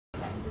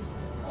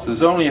So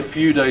there's only a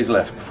few days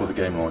left before the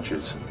game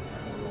launches.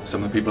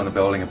 Some of the people in the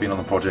building have been on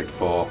the project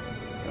for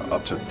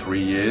up to 3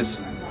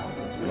 years.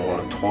 It's been a lot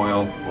of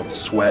toil, a lot of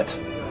sweat,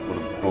 a lot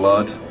of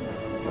blood,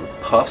 a lot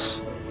of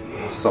pus,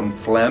 some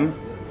phlegm,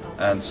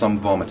 and some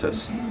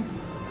vomitus.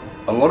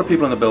 A lot of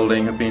people in the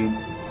building have been,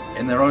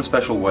 in their own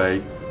special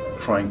way,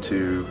 trying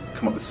to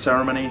come up with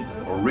ceremony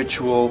or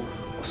ritual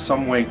or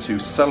some way to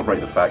celebrate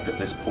the fact that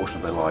this portion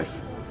of their life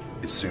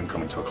is soon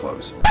coming to a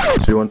close.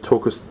 So you want to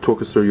talk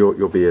us through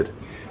your beard?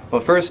 Well,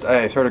 first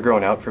I started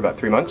growing out for about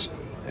 3 months,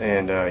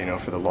 and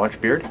for the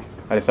launch beard,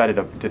 I decided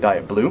to dye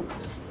it blue.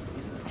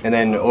 And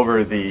then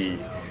over the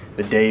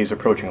days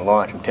approaching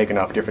launch, I'm taking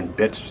off different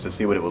bits just to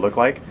see what it would look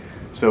like.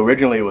 So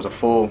originally it was a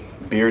full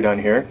beard down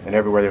here, and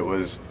everywhere it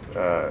was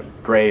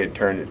gray, it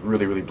turned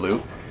really, really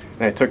blue.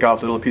 And I took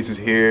off little pieces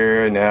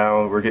here, and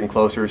now we're getting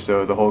closer,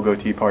 so the whole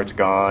goatee part's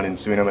gone, and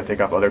soon I'm going to take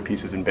off other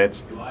pieces and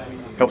bits.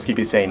 Helps keep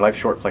you sane. Life's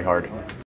short, play hard.